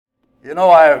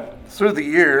Through the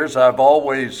years, I've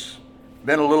always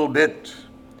been a little bit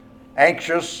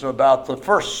anxious about the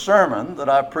first sermon that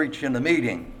I preach in a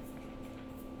meeting.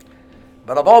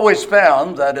 But I've always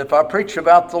found that if I preach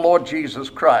about the Lord Jesus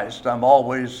Christ, I'm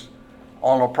always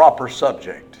on a proper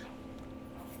subject.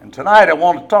 And tonight I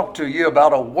want to talk to you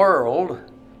about a world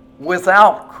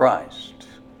without Christ.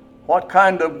 What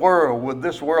kind of world would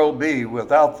this world be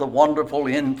without the wonderful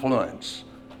influence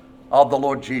of the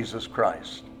Lord Jesus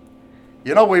Christ?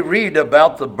 We read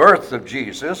about the birth of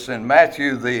Jesus in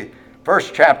Matthew, the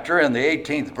first chapter, and the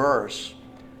 18th verse,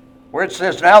 where it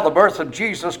says, "Now the birth of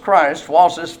Jesus Christ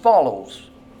was as follows.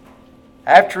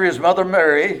 After his mother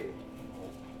Mary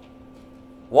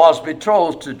was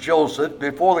betrothed to Joseph,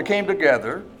 before they came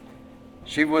together,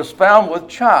 she was found with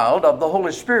child of the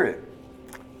Holy Spirit."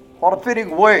 What a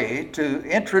fitting way to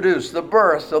introduce the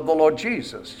birth of the Lord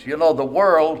Jesus. The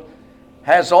world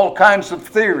has all kinds of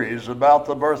theories about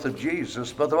the birth of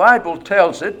Jesus, but the Bible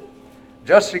tells it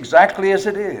just exactly as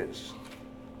it is.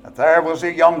 That there was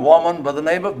a young woman by the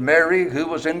name of Mary who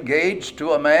was engaged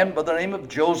to a man by the name of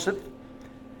Joseph.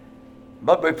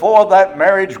 But before that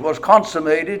marriage was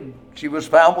consummated, she was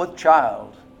found with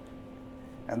child.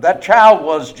 And that child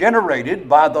was generated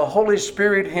by the Holy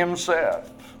Spirit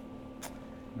himself,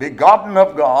 begotten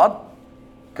of God,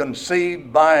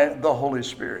 conceived by the Holy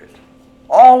Spirit.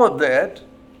 All of that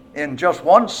in just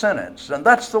one sentence, and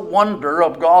that's the wonder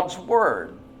of God's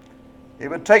Word. It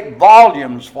would take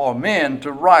volumes for men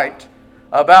to write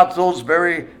about those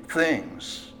very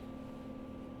things,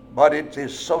 but it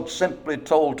is so simply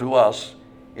told to us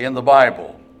in the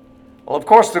Bible. Well, of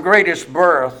course, the greatest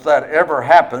birth that ever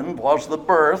happened was the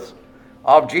birth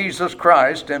of Jesus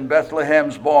Christ in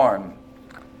Bethlehem's barn.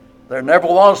 There never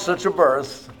was such a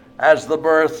birth as the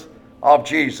birth of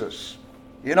Jesus.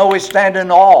 We stand in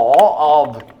awe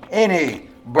of any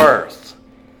birth.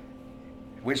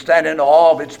 We stand in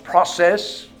awe of its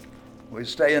process. We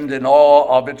stand in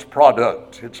awe of its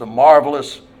product. It's a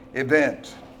marvelous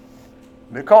event.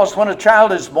 Because when a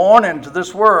child is born into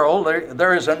this world,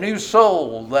 there is a new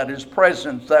soul that is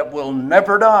present that will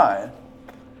never die.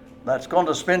 That's going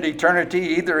to spend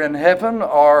eternity either in heaven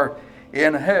or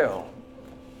in hell.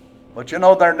 But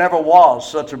there never was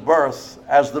such a birth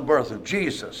as the birth of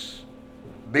Jesus,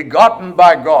 begotten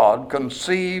by God,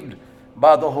 conceived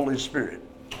by the Holy Spirit.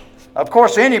 Of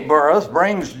course, any birth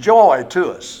brings joy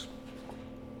to us.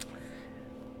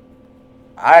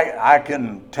 I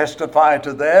can testify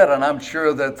to that, and I'm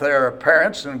sure that there are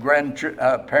parents and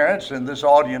grandparents in this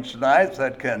audience tonight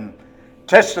that can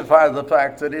testify to the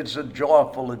fact that it's a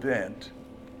joyful event.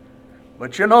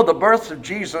 But the birth of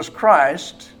Jesus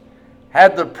Christ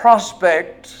had the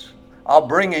prospect of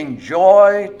bringing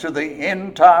joy to the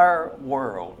entire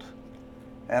world.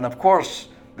 And of course,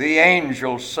 the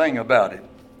angels sing about it.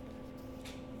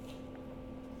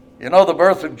 The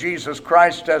birth of Jesus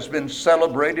Christ has been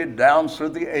celebrated down through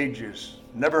the ages.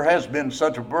 Never has been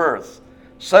such a birth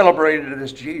celebrated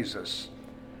as Jesus.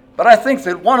 But I think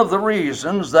that one of the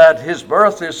reasons that his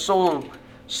birth is so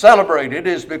celebrated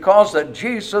is because that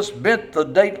Jesus bent the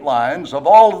date lines of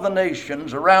all of the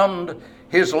nations around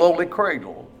his lowly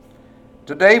cradle.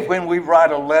 Today, when we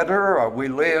write a letter, or we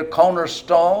lay a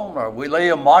cornerstone, or we lay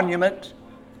a monument,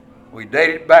 we date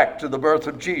it back to the birth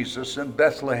of Jesus in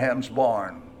Bethlehem's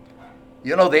barn.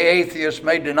 The atheist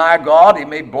may deny God, he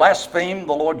may blaspheme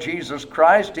the Lord Jesus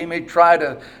Christ, he may try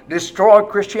to destroy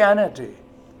Christianity,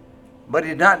 but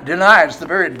he not denies the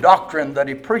very doctrine that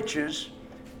he preaches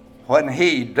when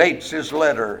he dates his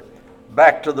letter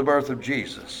back to the birth of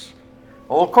Jesus.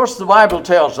 Well, of course, the Bible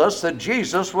tells us that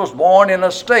Jesus was born in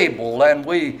a stable, and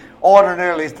we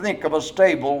ordinarily think of a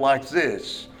stable like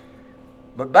this.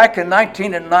 But back in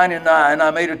 1999,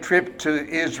 I made a trip to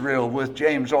Israel with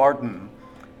James Orton,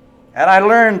 and I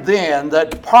learned then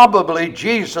that probably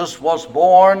Jesus was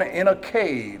born in a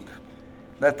cave,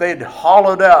 that they'd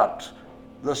hollowed out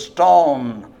the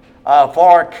stone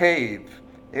for a cave.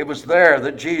 It was there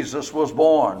that Jesus was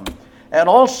born. And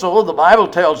also, the Bible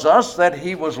tells us that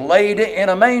he was laid in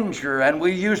a manger, and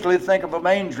we usually think of a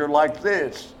manger like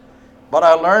this. But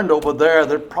I learned over there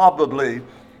that probably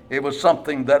it was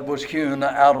something that was hewn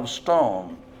out of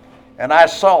stone. And I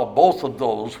saw both of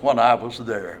those when I was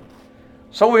there.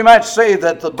 So we might say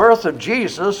that the birth of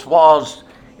Jesus was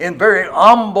in very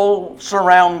humble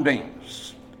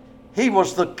surroundings. He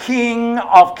was the King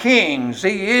of Kings.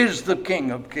 He is the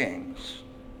King of Kings.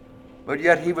 But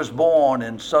yet he was born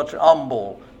in such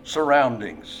humble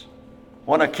surroundings.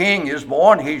 When a king is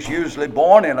born, he's usually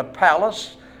born in a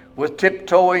palace with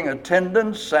tiptoeing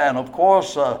attendants and, of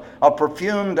course, a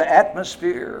perfumed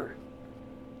atmosphere.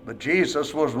 But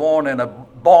Jesus was born in a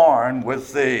barn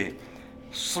with the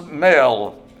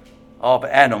smell of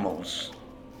animals.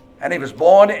 And he was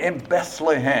born in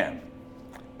Bethlehem.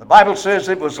 The Bible says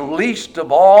it was least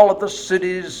of all of the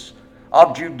cities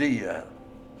of Judea.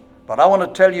 But I want to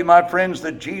tell you, my friends,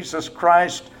 that Jesus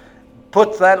Christ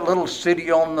put that little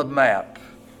city on the map.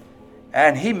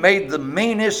 And he made the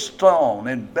meanest stone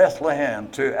in Bethlehem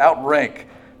to outrank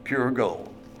pure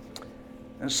gold.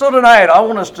 And so tonight I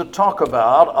want us to talk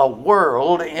about a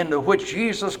world into which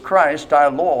Jesus Christ,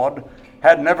 our Lord,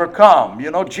 had never come.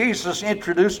 You know, Jesus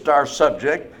introduced our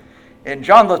subject in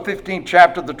John the 15th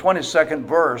chapter, the 22nd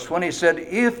verse, when he said,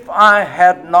 "If I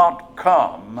had not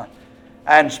come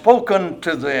and spoken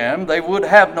to them, they would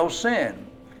have no sin.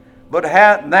 But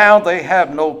now they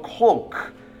have no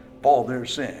cloak for their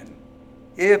sin.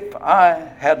 If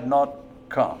I had not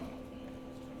come."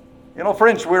 You know,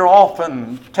 friends, we're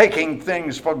often taking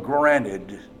things for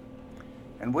granted,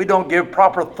 and we don't give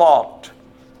proper thought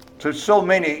to so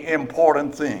many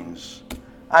important things.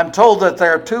 I'm told that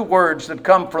there are two words that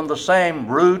come from the same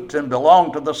root and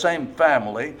belong to the same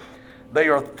family. They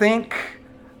are think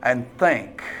and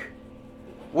thank.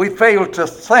 We fail to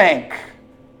thank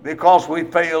because we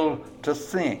fail to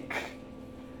think.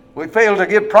 We fail to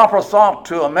give proper thought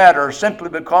to a matter simply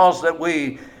because that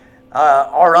we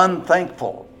are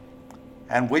unthankful.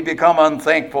 And we become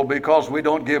unthankful because we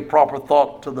don't give proper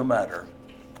thought to the matter.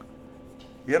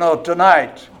 You know,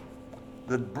 tonight,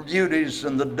 the beauties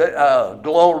and the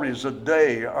glories of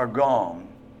day are gone.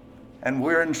 And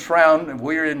we're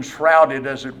enshrouded,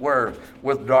 as it were,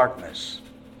 with darkness.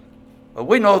 But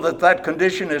we know that that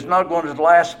condition is not going to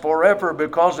last forever,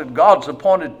 because at God's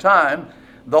appointed time,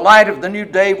 the light of the new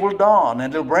day will dawn,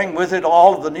 and it'll bring with it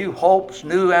all of the new hopes,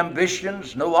 new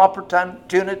ambitions, new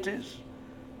opportunities.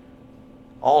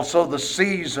 Also, the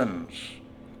seasons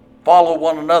follow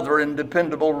one another in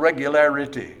dependable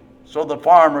regularity, so the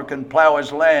farmer can plow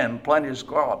his land, plant his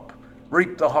crop,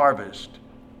 reap the harvest.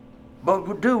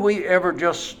 But do we ever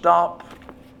just stop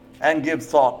and give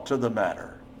thought to the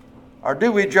matter? Or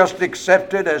do we just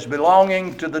accept it as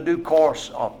belonging to the due course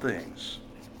of things?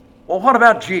 Well, what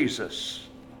about Jesus?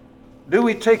 Do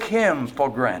we take him for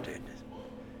granted?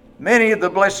 Many of the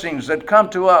blessings that come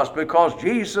to us because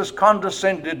Jesus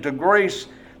condescended to grace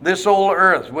this old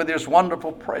earth with his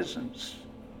wonderful presence.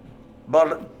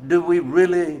 But do we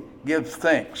really give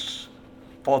thanks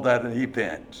for that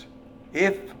event?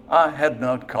 If I had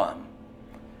not come.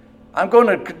 I'm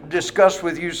going to discuss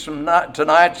with you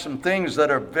tonight some things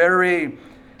that are very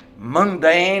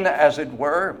mundane, as it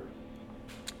were.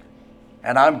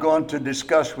 And I'm going to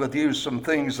discuss with you some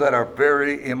things that are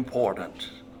very important.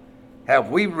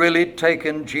 Have we really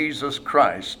taken Jesus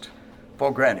Christ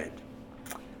for granted?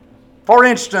 For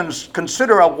instance,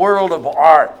 consider a world of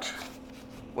art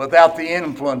without the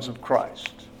influence of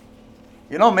Christ.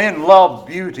 You know, men love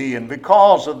beauty, and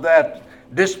because of that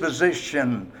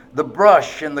disposition, the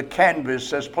brush and the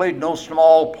canvas has played no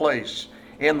small place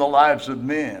in the lives of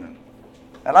men.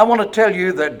 And I want to tell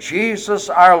you that Jesus,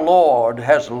 our Lord,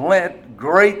 has lent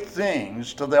great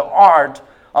things to the art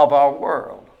of our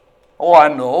world. Oh, I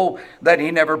know that he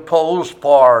never posed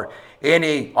for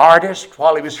any artist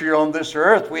while he was here on this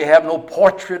earth. We have no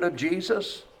portrait of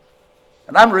Jesus.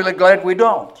 And I'm really glad we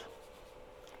don't.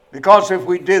 Because if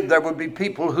we did, there would be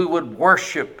people who would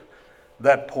worship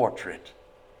that portrait.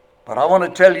 But I want to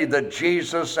tell you that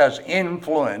Jesus has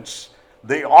influenced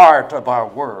the art of our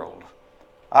world.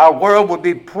 Our world would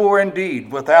be poor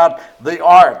indeed without the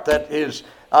art that is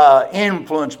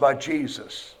influenced by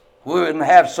Jesus. We wouldn't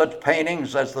have such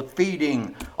paintings as the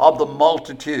feeding of the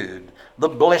multitude, the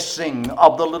blessing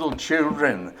of the little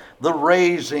children, the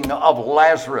raising of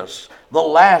Lazarus, the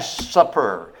Last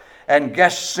Supper, and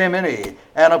Gethsemane,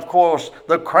 and of course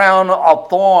the crown of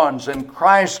thorns and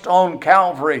Christ on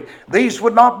Calvary. These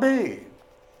would not be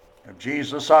if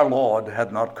Jesus our Lord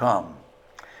had not come.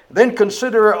 Then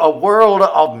consider a world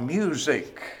of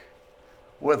music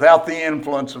without the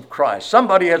influence of Christ.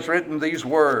 Somebody has written these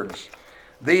words: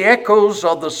 "The echoes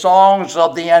of the songs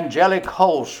of the angelic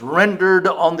hosts rendered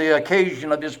on the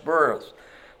occasion of his birth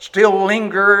still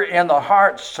linger in the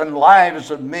hearts and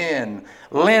lives of men,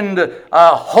 lend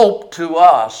hope to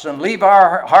us, and leave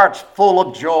our hearts full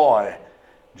of joy,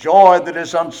 joy that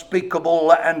is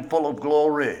unspeakable and full of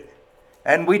glory."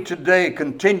 And we today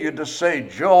continue to say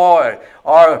joy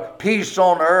or peace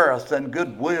on earth and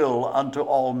goodwill unto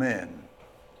all men.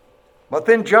 But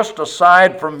then, just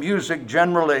aside from music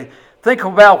generally, think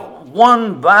about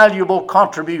one valuable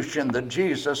contribution that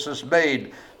Jesus has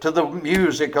made to the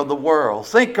music of the world.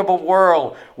 Think of a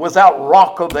world without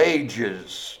Rock of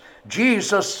Ages,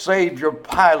 Jesus Savior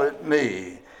Pilot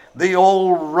Me, the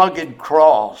old rugged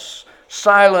cross,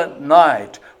 Silent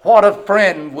Night, What a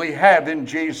friend we have in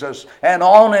Jesus, and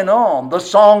on and on. The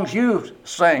songs you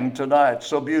sang tonight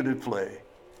so beautifully,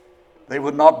 they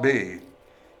would not be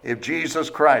if Jesus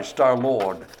Christ our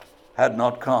Lord had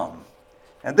not come.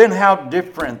 And then how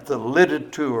different the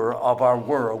literature of our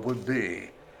world would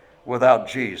be without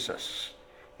Jesus.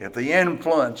 If the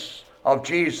influence of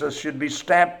Jesus should be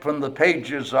stamped from the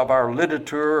pages of our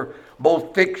literature,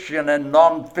 both fiction and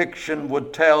non-fiction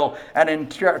would tell an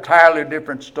entirely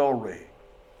different story.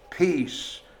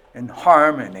 Peace and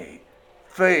harmony,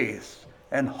 faith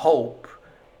and hope,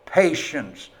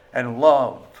 patience and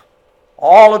love.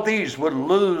 All of these would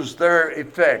lose their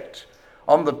effect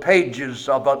on the pages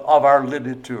of our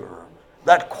literature.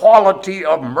 That quality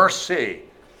of mercy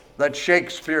that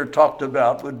Shakespeare talked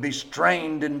about would be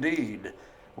strained indeed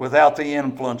without the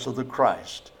influence of the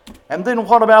Christ. And then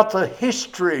what about the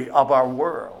history of our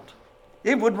world?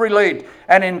 It would relate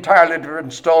an entirely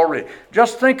different story.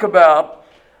 Just think about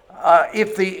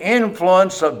if the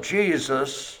influence of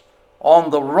Jesus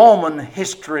on the Roman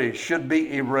history should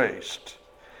be erased.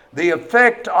 The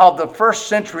effect of the first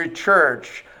century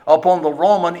church upon the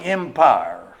Roman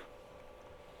Empire,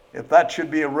 if that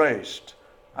should be erased,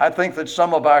 I think that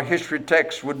some of our history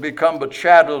texts would become but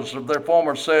shadows of their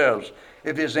former selves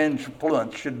if his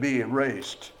influence should be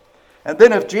erased. And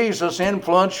then if Jesus'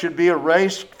 influence should be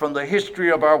erased from the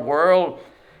history of our world,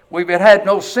 we've had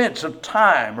no sense of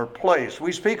time or place.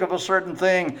 We speak of a certain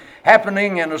thing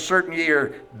happening in a certain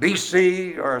year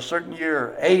BC or a certain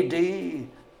year AD. And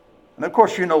of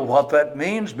course you know what that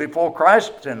means, before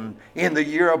Christ and in the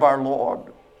year of our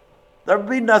Lord. There would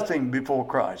be nothing before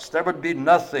Christ. There would be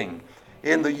nothing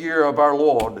in the year of our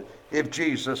Lord if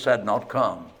Jesus had not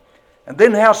come. And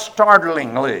then how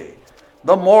startlingly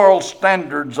the moral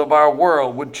standards of our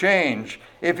world would change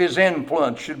if his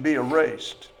influence should be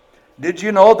erased. Did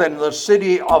you know that in the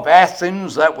city of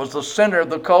Athens, that was the center of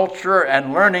the culture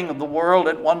and learning of the world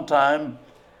at one time,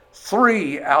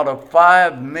 3 out of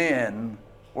 5 men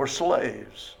were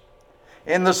slaves?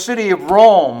 In the city of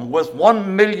Rome, with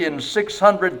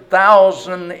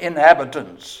 1,600,000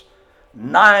 inhabitants,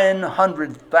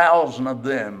 900,000 of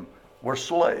them were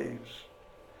slaves.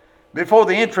 Before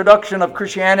the introduction of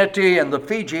Christianity in the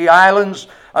Fiji Islands,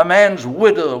 a man's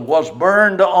widow was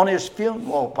burned on his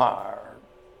funeral pyre.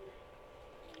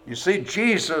 You see,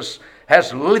 Jesus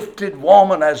has lifted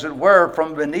woman, as it were,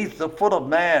 from beneath the foot of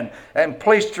man and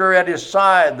placed her at his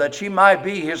side that she might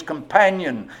be his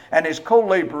companion and his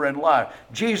co-laborer in life.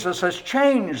 Jesus has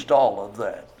changed all of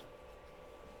that.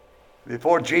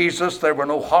 Before Jesus, there were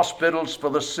no hospitals for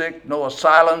the sick, no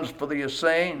asylums for the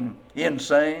insane,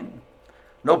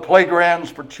 no playgrounds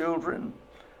for children,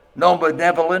 no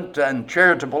benevolent and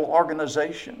charitable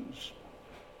organizations.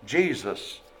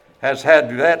 Jesus has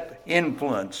had that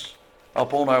influence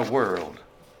upon our world.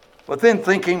 But then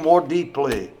thinking more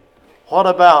deeply, what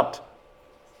about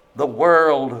the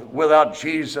world without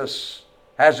Jesus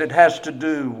as it has to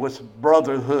do with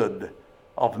brotherhood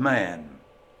of man?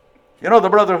 You know, the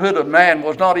brotherhood of man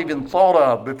was not even thought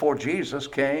of before Jesus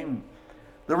came.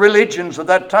 The religions of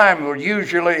that time were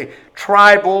usually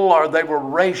tribal or they were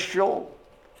racial.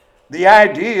 The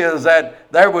idea is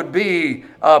that there would be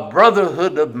a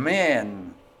brotherhood of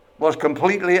men was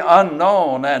completely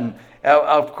unknown, and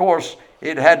of course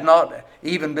it had not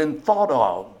even been thought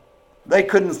of. They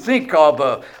couldn't think of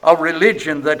a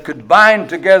religion that could bind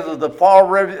together the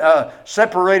far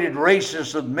separated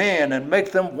races of men and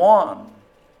make them one.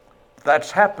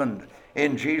 That's happened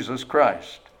in Jesus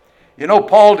Christ. You know,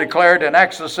 Paul declared in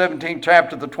Acts the 17th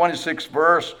chapter, the 26th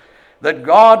verse, that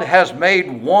God has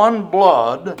made one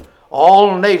blood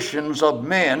all nations of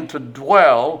men to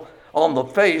dwell on the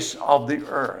face of the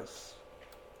earth.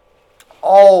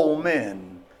 All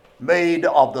men made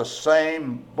of the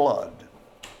same blood.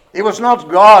 It was not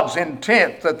God's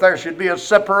intent that there should be a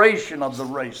separation of the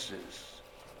races.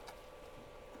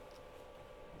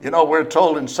 You know, we're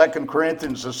told in 2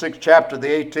 Corinthians, the 6th chapter, the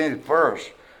 18th verse,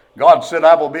 God said,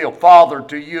 I will be a father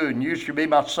to you, and you shall be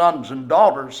my sons and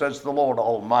daughters, says the Lord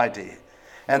Almighty.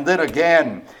 And then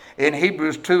again, in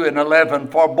Hebrews 2:11,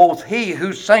 for both he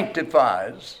who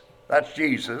sanctifies, that's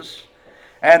Jesus,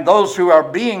 and those who are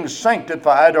being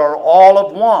sanctified are all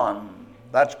of one,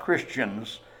 that's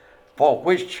Christians, for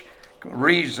which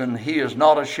reason he is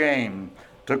not ashamed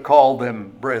to call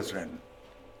them brethren.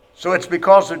 So it's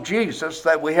because of Jesus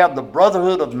that we have the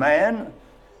brotherhood of man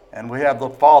and we have the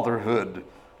fatherhood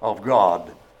of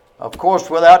God. Of course,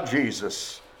 without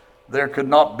Jesus, there could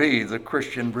not be the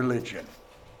Christian religion.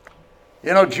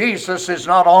 You know, Jesus is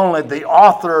not only the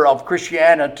author of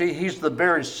Christianity, he's the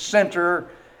very center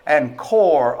and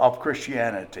core of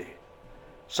Christianity.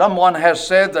 Someone has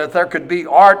said that there could be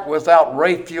art without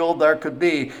Raphael, there could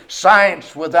be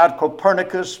science without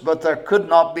Copernicus, but there could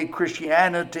not be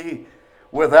Christianity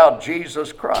without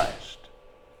Jesus Christ.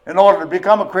 In order to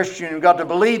become a Christian, you've got to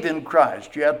believe in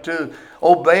Christ. You have to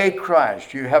obey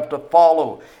Christ. You have to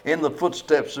follow in the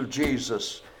footsteps of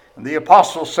Jesus. And the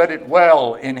apostle said it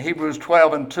well in Hebrews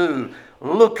 12:2,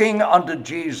 looking unto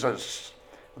Jesus,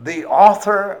 the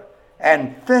author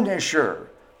and finisher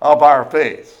of our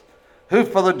faith, who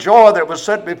for the joy that was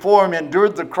set before him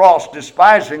endured the cross,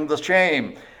 despising the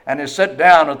shame, and is set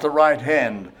down at the right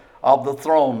hand of the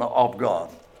throne of God.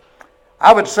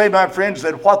 I would say, my friends,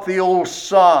 that what the old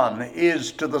sun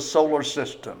is to the solar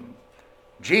system,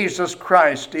 Jesus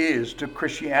Christ is to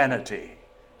Christianity.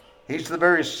 He's the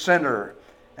very center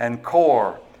and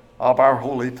core of our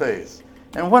holy faith.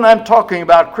 And when I'm talking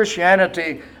about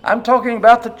Christianity, I'm talking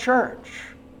about the church.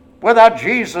 Without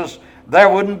Jesus, there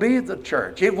wouldn't be the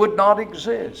church. It would not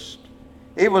exist.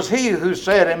 It was he who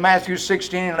said in Matthew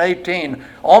 16:18,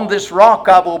 on this rock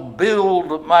I will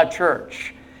build my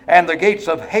church, and the gates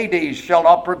of Hades shall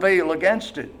not prevail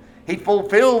against it. He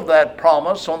fulfilled that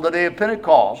promise on the day of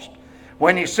Pentecost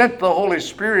when he sent the Holy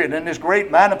Spirit in his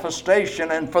great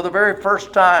manifestation, and for the very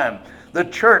first time, the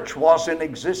church was in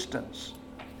existence.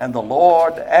 And the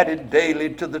Lord added daily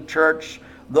to the church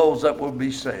those that would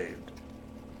be saved.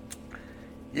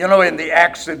 You know, in the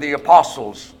Acts of the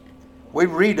Apostles, we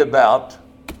read about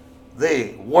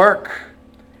the work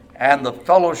and the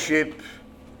fellowship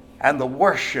and the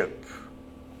worship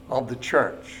of the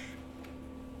church.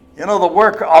 You know, the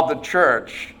work of the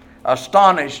church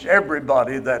astonished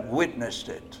everybody that witnessed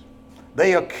it.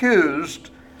 They accused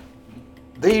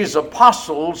these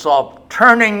apostles of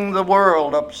turning the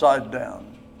world upside down.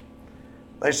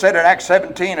 They said in Acts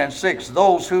 17:6,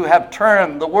 those who have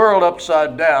turned the world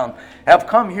upside down have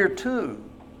come here too.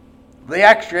 The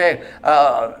actual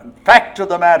fact of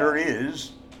the matter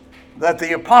is that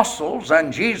the apostles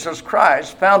and Jesus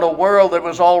Christ found a world that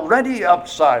was already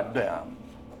upside down.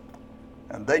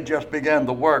 And they just began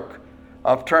the work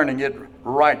of turning it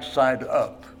right side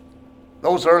up.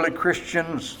 Those early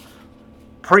Christians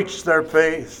preached their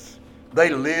faith, they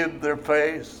lived their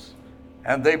faith,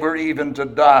 and they were even to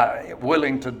die,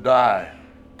 willing to die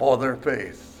for their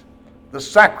faith. The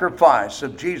sacrifice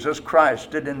of Jesus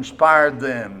Christ had inspired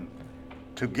them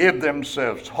to give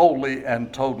themselves wholly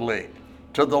and totally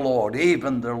to the Lord,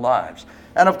 even their lives.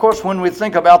 And of course, when we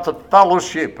think about the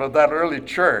fellowship of that early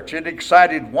church, it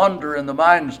excited wonder in the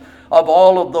minds of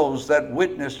all of those that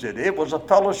witnessed it. It was a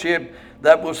fellowship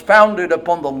that was founded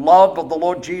upon the love of the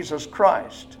Lord Jesus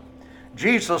Christ.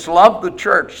 Jesus loved the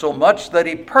church so much that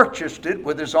he purchased it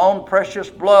with his own precious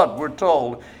blood, we're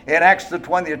told, in Acts the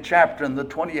 20th chapter and the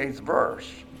 28th verse.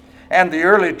 And the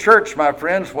early church, my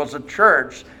friends, was a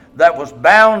church that was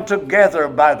bound together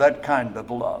by that kind of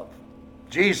love.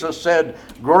 Jesus said,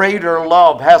 greater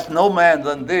love hath no man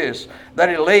than this, that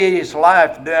he lay his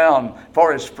life down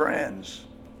for his friends.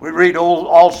 We read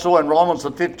also in Romans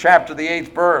the 5th chapter, the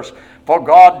 8th verse, for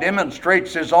God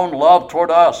demonstrates his own love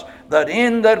toward us, that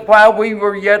in that while we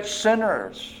were yet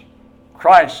sinners,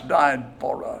 Christ died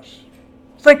for us.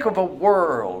 Think of a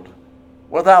world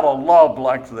without a love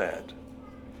like that.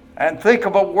 And think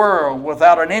of a world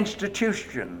without an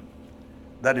institution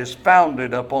that is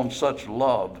founded upon such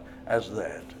love as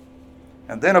that.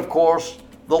 And then, of course,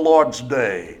 the Lord's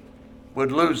Day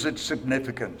would lose its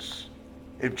significance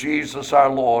if Jesus our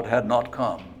Lord had not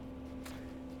come.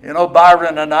 You know,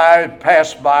 Byron and I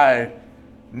pass by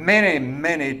many,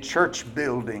 many church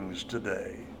buildings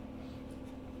today,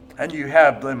 and you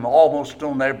have them almost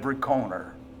on every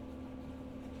corner.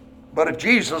 But if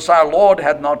Jesus our Lord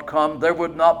had not come, there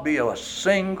would not be a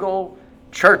single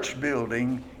church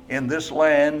building in this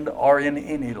land or in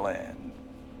any land,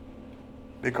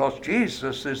 because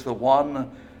Jesus is the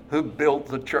one who built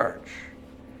the church.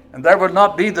 And there would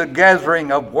not be the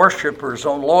gathering of worshipers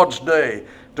on Lord's Day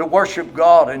to worship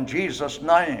God in Jesus'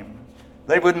 name.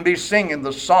 They wouldn't be singing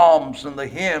the psalms and the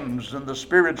hymns and the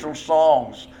spiritual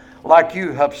songs like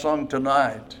you have sung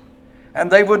tonight.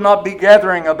 And they would not be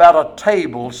gathering about a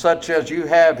table such as you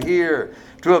have here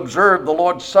to observe the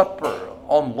Lord's Supper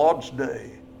on Lord's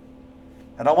Day.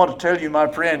 And I want to tell you, my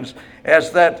friends,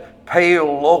 as that pale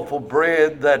loaf of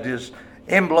bread that is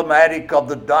emblematic of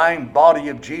the dying body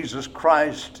of Jesus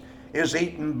Christ is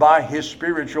eaten by his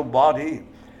spiritual body,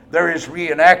 there is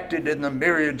reenacted in the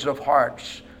myriads of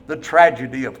hearts the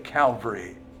tragedy of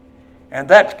Calvary. And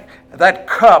that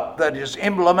cup that is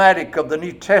emblematic of the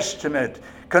New Testament,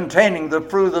 containing the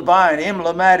fruit of the vine,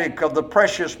 emblematic of the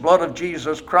precious blood of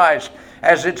Jesus Christ,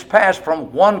 as it's passed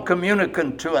from one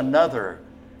communicant to another,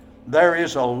 there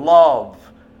is a love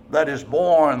that is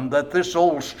born that this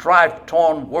old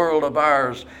strife-torn world of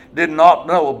ours did not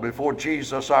know before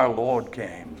Jesus our Lord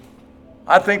came.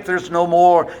 I think there's no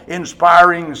more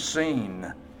inspiring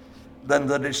scene than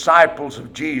the disciples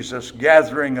of Jesus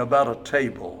gathering about a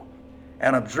table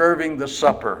and observing the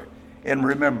supper in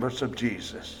remembrance of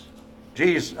Jesus.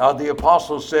 The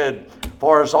apostle said,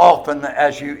 "For as often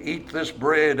as you eat this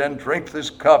bread and drink this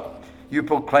cup, you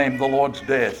proclaim the Lord's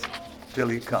death till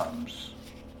he comes."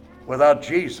 Without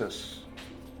Jesus,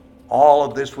 all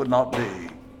of this would not be.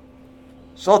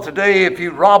 So today, if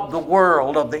you rob the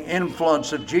world of the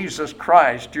influence of Jesus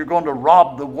Christ, you're going to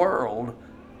rob the world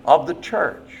of the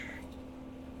church.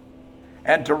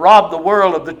 And to rob the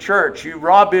world of the church, you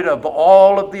rob it of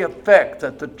all of the effect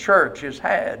that the church has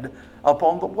had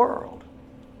upon the world.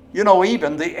 You know,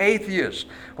 even the atheist,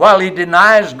 while he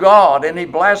denies God and he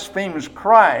blasphemes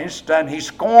Christ and he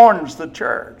scorns the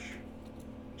church,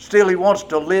 still he wants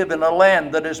to live in a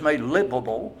land that is made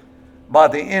livable by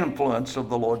the influence of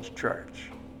the Lord's church.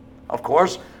 Of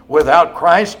course, without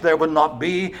Christ, there would not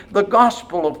be the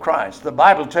gospel of Christ. The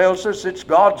Bible tells us it's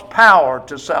God's power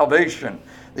to salvation.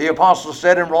 The apostle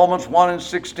said in Romans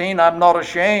 1:16, "I'm not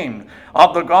ashamed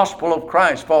of the gospel of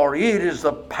Christ, for it is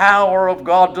the power of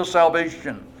God to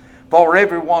salvation for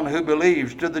everyone who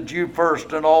believes, to the Jew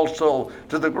first and also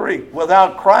to the Greek."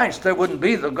 Without Christ, there wouldn't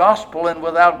be the gospel, and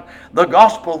without the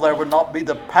gospel, there would not be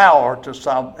the power to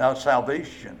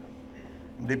salvation.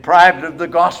 Deprived of the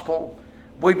gospel,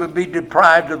 we would be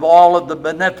deprived of all of the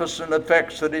beneficent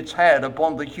effects that it's had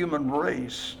upon the human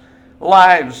race.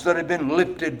 Lives that have been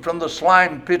lifted from the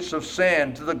slime pits of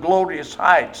sin to the glorious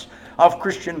heights of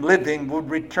Christian living would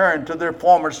return to their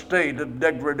former state of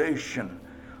degradation.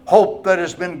 Hope that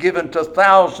has been given to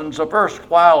thousands of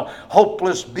erstwhile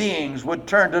hopeless beings would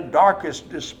turn to darkest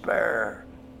despair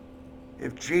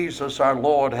if Jesus our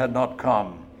Lord had not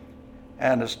come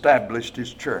and established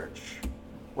his church.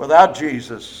 Without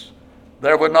Jesus,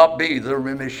 there would not be the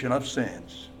remission of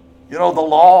sins. You know, the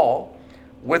law,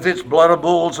 with its blood of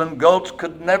bulls and goats,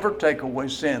 could never take away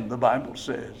sin, the Bible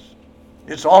says.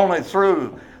 It's only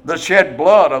through the shed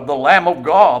blood of the Lamb of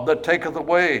God that taketh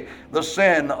away the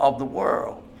sin of the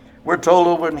world. We're told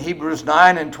over in Hebrews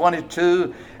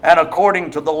 9:22, "And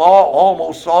according to the law,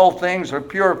 almost all things are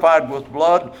purified with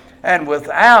blood, and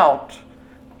without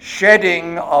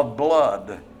shedding of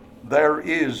blood, there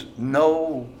is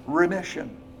no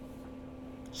remission."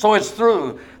 So it's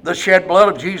through the shed blood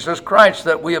of Jesus Christ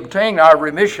that we obtain our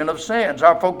remission of sins,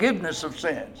 our forgiveness of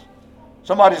sins.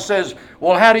 Somebody says,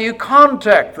 "Well, how do you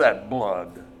contact that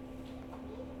blood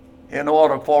in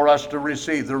order for us to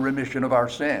receive the remission of our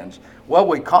sins?" Well,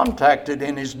 we contact it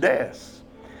in his death.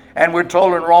 And we're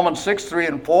told in Romans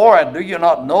 6:3-4, "And do you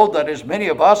not know that as many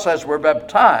of us as were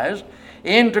baptized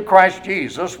into Christ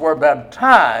Jesus were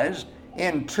baptized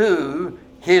into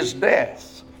his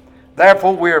death?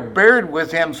 Therefore we are buried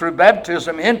with him through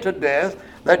baptism into death,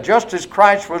 that just as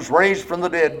Christ was raised from the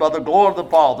dead by the glory of the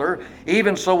Father,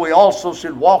 even so we also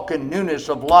should walk in newness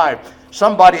of life."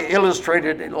 Somebody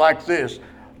illustrated it like this: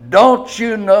 "Don't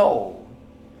you know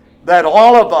that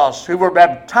all of us who were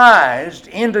baptized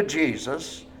into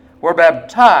Jesus were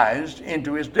baptized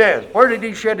into his death?" Where did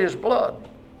he shed his blood?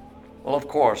 Well, of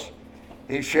course,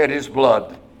 he shed his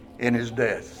blood in his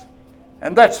death.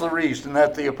 And that's the reason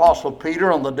that the Apostle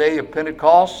Peter on the day of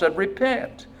Pentecost said,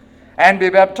 "Repent and be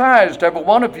baptized, every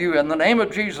one of you, in the name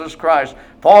of Jesus Christ,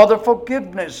 for the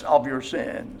forgiveness of your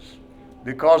sins."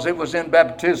 Because it was in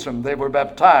baptism they were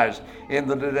baptized in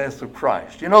the death of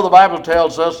Christ. You know, the Bible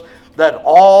tells us that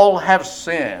all have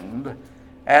sinned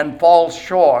and fall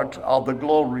short of the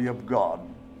glory of God.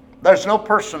 There's no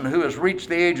person who has reached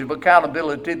the age of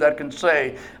accountability that can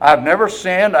say, "I've never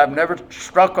sinned, I've never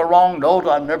struck a wrong note,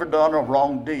 I've never done a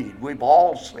wrong deed." We've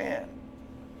all sinned.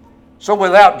 So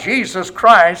without Jesus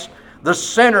Christ, the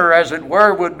sinner, as it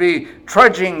were, would be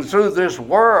trudging through this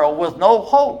world with no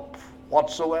hope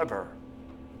whatsoever.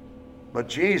 But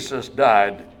Jesus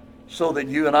died so that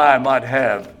you and I might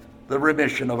have the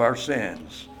remission of our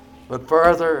sins. But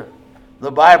further,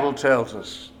 the Bible tells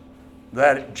us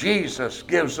that Jesus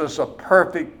gives us a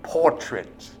perfect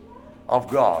portrait of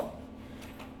God.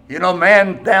 You know,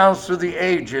 man down through the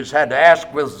ages had to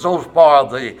ask with Zophar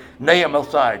the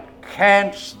Naamathite,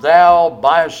 "Canst thou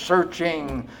by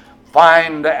searching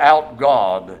find out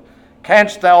God?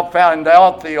 Canst thou find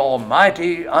out the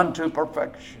Almighty unto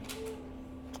perfection?"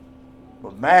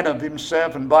 But man of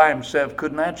himself and by himself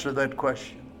couldn't answer that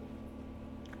question.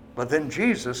 But then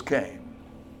Jesus came,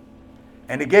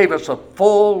 and he gave us a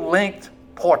full-length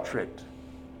portrait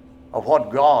of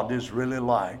what God is really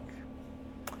like.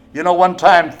 You know, one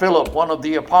time Philip, one of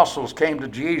the apostles, came to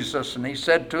Jesus, and he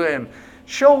said to him,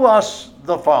 show us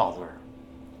the Father.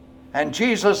 And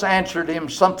Jesus answered him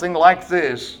something like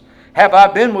this, have I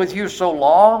been with you so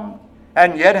long,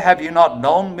 and yet have you not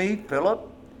known me, Philip?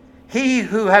 He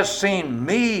who has seen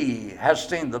me has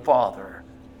seen the Father.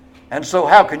 And so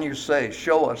how can you say,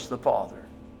 show us the Father?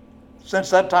 Since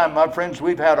that time, my friends,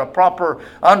 we've had a proper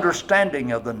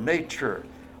understanding of the nature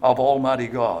of Almighty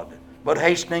God. But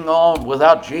hastening on,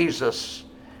 without Jesus,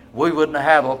 we wouldn't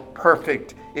have a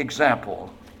perfect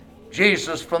example.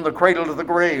 Jesus, from the cradle to the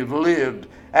grave, lived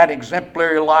an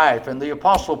exemplary life. And the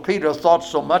Apostle Peter thought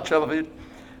so much of it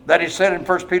that he said in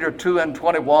 1 Peter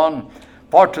 2:21,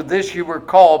 for to this you were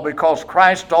called, because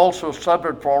Christ also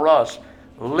suffered for us,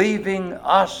 leaving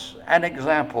us an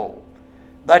example,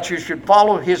 that you should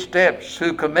follow his steps,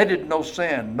 who committed no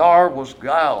sin, nor was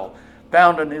guile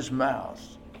found in his mouth.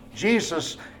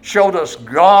 Jesus showed us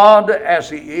God as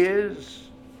he is,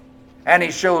 and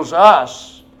he shows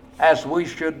us as we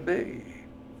should be.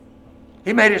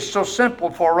 He made it so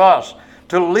simple for us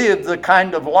to live the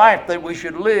kind of life that we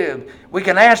should live. We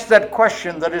can ask that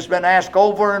question that has been asked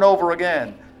over and over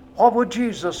again. What would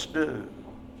Jesus do?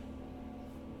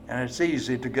 And it's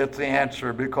easy to get the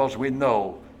answer because we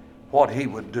know what he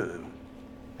would do.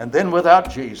 And then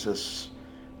without Jesus,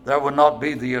 there would not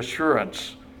be the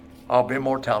assurance of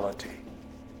immortality.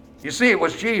 You see, it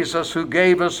was Jesus who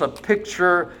gave us a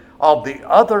picture of the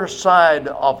other side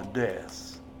of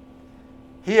death.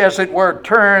 He, as it were,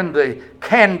 turned the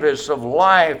canvas of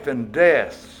life and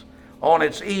death on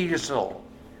its easel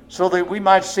so that we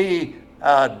might see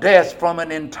death from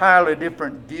an entirely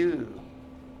different view.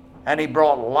 And he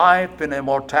brought life and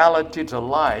immortality to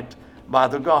light by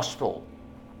the gospel.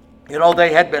 You know,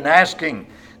 they had been asking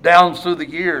down through the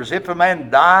years, if a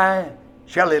man die,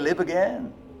 shall he live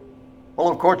again? Well,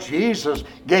 of course, Jesus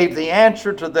gave the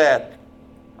answer to that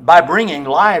by bringing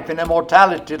life and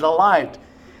immortality to light.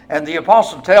 And the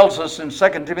apostle tells us in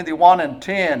 2 Timothy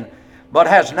 1:10, but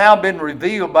has now been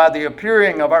revealed by the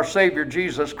appearing of our Savior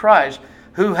Jesus Christ,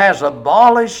 who has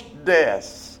abolished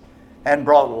death and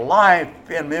brought life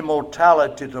and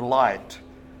immortality to light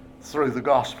through the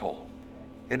gospel.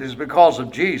 It is because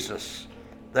of Jesus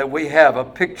that we have a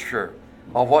picture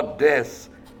of what death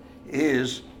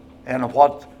is and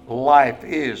what life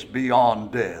is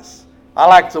beyond death. I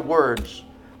like the words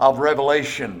of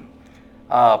Revelation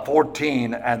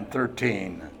 14 and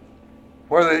 13,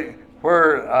 where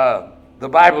the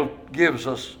Bible gives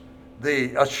us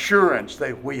the assurance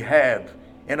that we have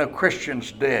in a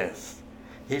Christian's death.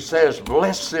 He says,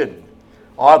 blessed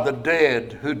are the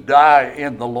dead who die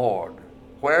in the Lord.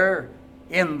 Where?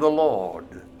 In the Lord,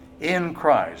 in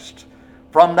Christ.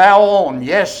 From now on,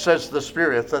 yes, says the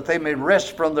Spirit, that they may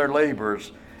rest from their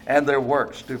labors and their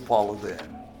works do follow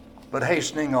them. But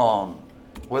hastening on,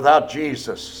 without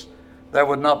Jesus, there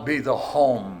would not be the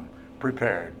home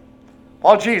prepared.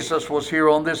 While Jesus was here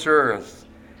on this earth,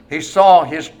 he saw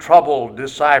his troubled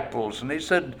disciples, and he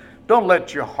said, don't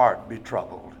let your heart be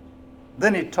troubled.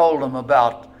 Then he told them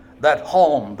about that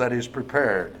home that is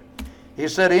prepared. He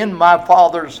said, in my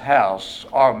Father's house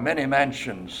are many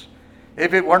mansions.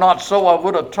 If it were not so, I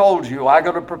would have told you, I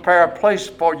go to prepare a place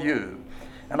for you.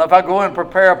 And if I go and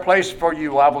prepare a place for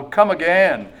you, I will come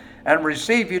again and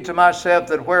receive you to myself,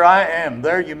 that where I am,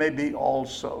 there you may be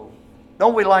also.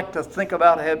 Don't we like to think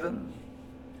about heaven?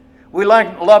 We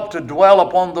love to dwell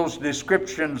upon those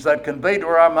descriptions that convey to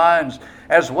our minds,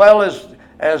 as well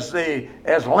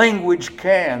as language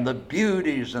can, the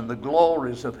beauties and the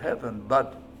glories of heaven.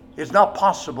 But it's not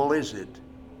possible, is it?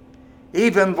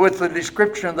 Even with the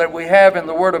description that we have in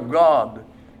the Word of God,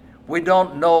 we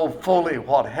don't know fully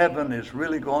what heaven is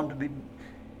really going to be.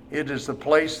 It is the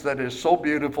place that is so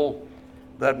beautiful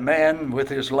that man with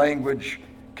his language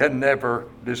can never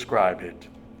describe it.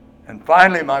 And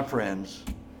finally, my friends,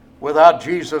 without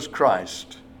Jesus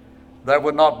Christ, there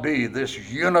would not be this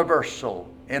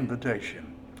universal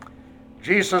invitation.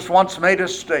 Jesus once made a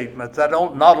statement that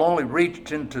not only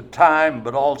reached into time,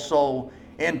 but also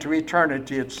into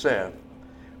eternity itself,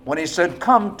 when he said,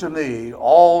 come to me,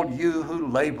 all you who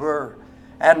labor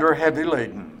and are heavy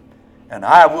laden, and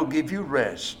I will give you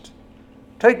rest.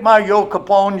 Take my yoke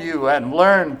upon you and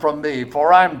learn from me,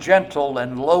 for I am gentle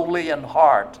and lowly in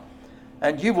heart,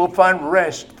 and you will find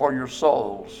rest for your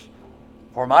souls.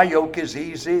 For my yoke is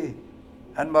easy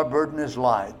and my burden is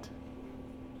light.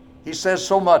 He says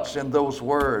so much in those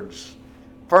words.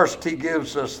 First, he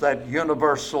gives us that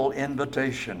universal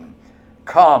invitation,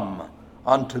 come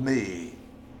unto me.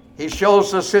 He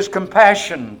shows us his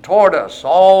compassion toward us,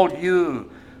 all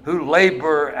you who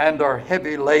labor and are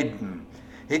heavy laden.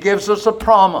 He gives us a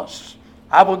promise.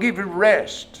 I will give you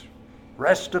rest,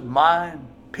 rest of mind,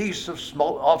 peace of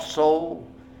soul.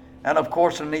 and of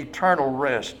course an eternal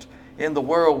rest in the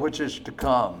world which is to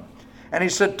come. And he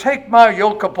said, take my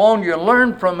yoke upon you and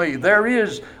learn from me. There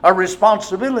is a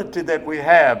responsibility that we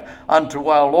have unto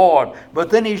our Lord. But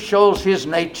then he shows his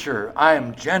nature. I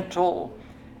am gentle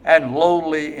and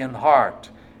lowly in heart,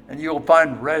 and you'll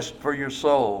find rest for your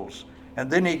souls.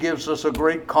 And then he gives us a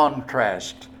great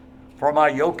contrast. For my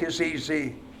yoke is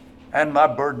easy and my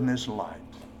burden is light.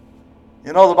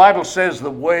 You know, the Bible says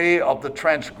the way of the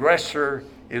transgressor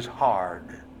is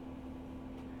hard.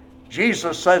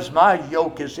 Jesus says, my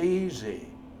yoke is easy,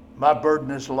 my burden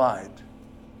is light.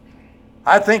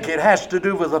 I think it has to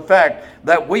do with the fact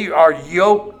that we are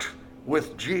yoked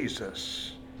with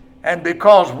Jesus. And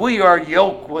because we are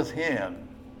yoked with him,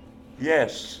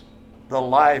 yes, the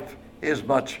life is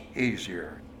much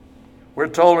easier. We're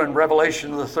told in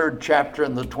Revelation, the 3rd chapter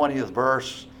and the 20th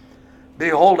verse,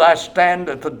 behold, I stand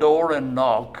at the door and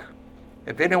knock.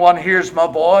 If anyone hears my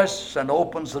voice and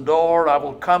opens the door, I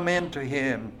will come into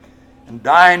him and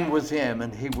dine with him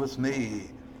and he with me.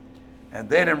 And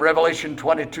then in Revelation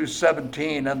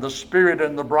 22:17, and the Spirit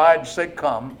and the bride say,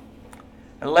 come.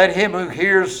 And let him who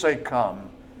hears say, come.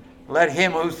 Let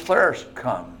him who thirsts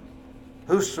come.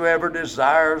 Whosoever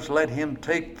desires, let him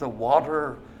take the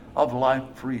water of life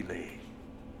freely.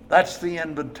 That's the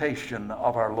invitation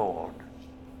of our Lord.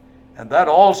 And that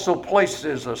also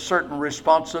places a certain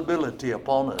responsibility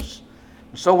upon us.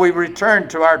 So we return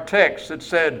to our text that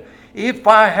said, if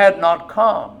I had not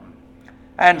come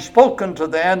and spoken to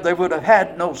them, they would have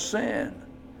had no sin.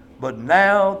 But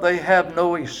now they have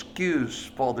no excuse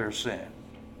for their sin.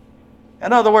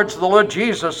 In other words, the Lord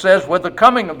Jesus says, with the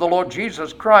coming of the Lord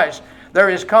Jesus Christ, there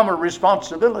has come a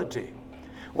responsibility.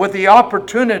 With the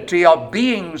opportunity of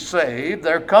being saved,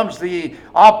 there comes the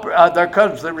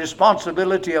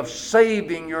responsibility of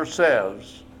saving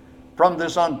yourselves from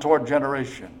this untoward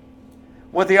generation.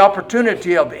 With the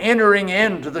opportunity of entering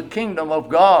into the kingdom of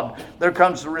God, there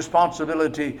comes the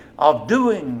responsibility of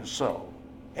doing so,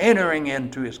 entering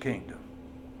into his kingdom.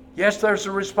 Yes, there's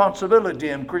a responsibility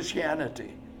in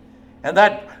Christianity. And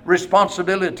that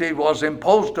responsibility was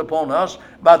imposed upon us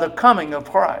by the coming of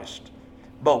Christ.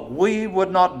 But we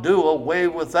would not do away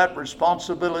with that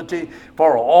responsibility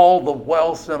for all the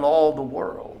wealth in all the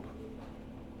world.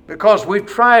 Because we've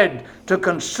tried to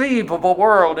conceive of a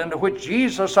world into which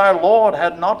Jesus our Lord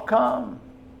had not come.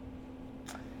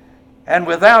 And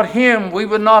without him, we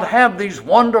would not have these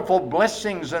wonderful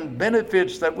blessings and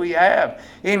benefits that we have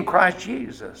in Christ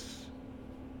Jesus.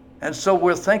 And so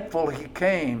we're thankful he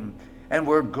came, and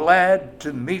we're glad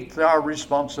to meet our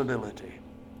responsibility.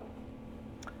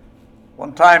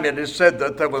 One time it is said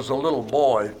that there was a little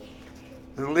boy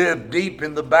who lived deep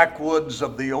in the backwoods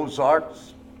of the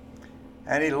Ozarks.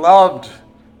 And he loved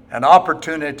an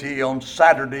opportunity on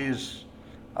Saturdays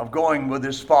of going with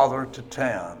his father to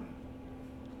town.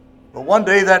 But one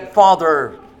day that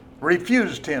father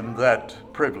refused him that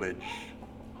privilege,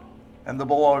 and the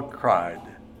boy cried.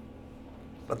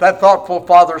 But that thoughtful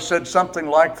father said something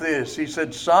like this. He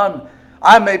said, son,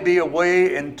 I may be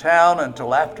away in town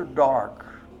until after dark.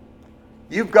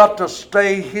 You've got to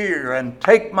stay here and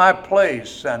take my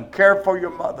place and care for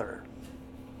your mother.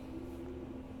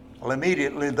 Well,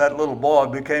 immediately that little boy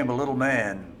became a little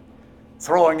man,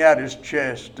 throwing out his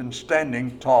chest and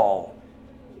standing tall.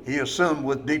 He assumed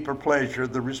with deeper pleasure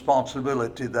the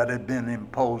responsibility that had been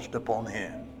imposed upon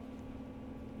him.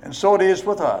 And so it is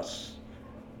with us.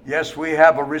 Yes, we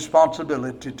have a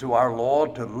responsibility to our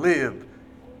Lord to live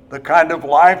the kind of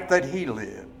life that he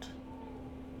lived.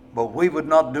 But we would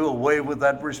not do away with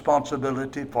that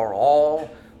responsibility for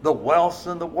all the wealth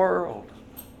in the world.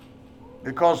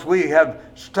 Because we have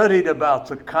studied about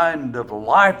the kind of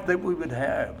life that we would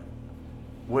have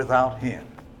without him.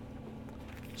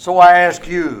 So I ask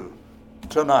you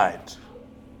tonight,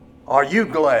 are you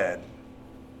glad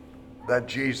that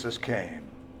Jesus came?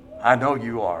 I know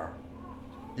you are.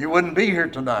 You wouldn't be here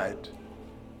tonight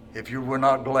if you were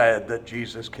not glad that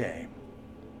Jesus came.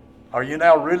 Are you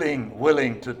now really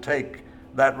willing to take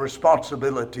that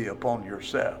responsibility upon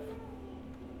yourself?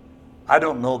 I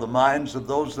don't know the minds of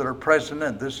those that are present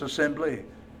in this assembly.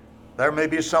 There may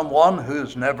be someone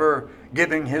who's never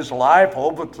given his life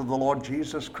over to the Lord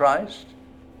Jesus Christ.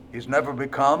 He's never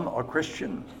become a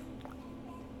Christian.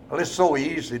 Well, it's so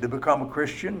easy to become a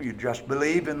Christian. You just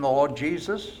believe in the Lord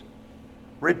Jesus.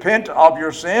 Repent of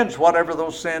your sins, whatever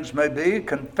those sins may be.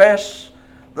 Confess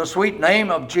the sweet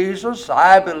name of Jesus.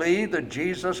 I believe that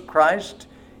Jesus Christ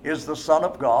is the Son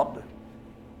of God.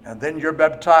 And then you're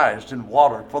baptized in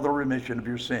water for the remission of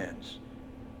your sins.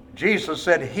 Jesus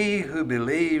said, he who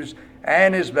believes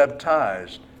and is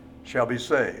baptized shall be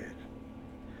saved.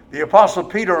 The Apostle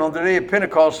Peter on the day of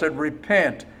Pentecost said,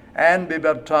 repent and be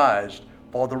baptized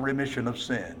for the remission of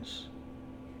sins.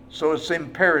 So it's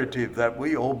imperative that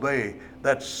we obey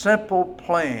that simple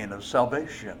plan of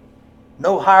salvation.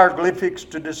 No hieroglyphics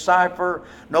to decipher,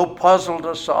 no puzzle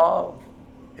to solve.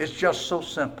 It's just so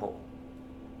simple.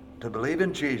 To believe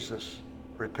in Jesus,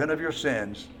 repent of your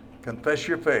sins, confess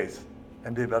your faith,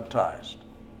 and be baptized.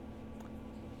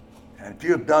 And if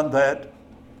you have done that,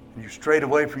 and you strayed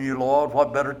away from you, Lord,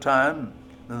 what better time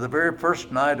than the very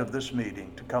first night of this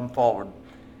meeting to come forward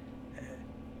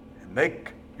and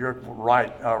make your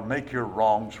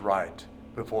wrongs right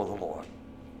before the Lord.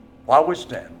 While we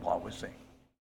stand, while we sing.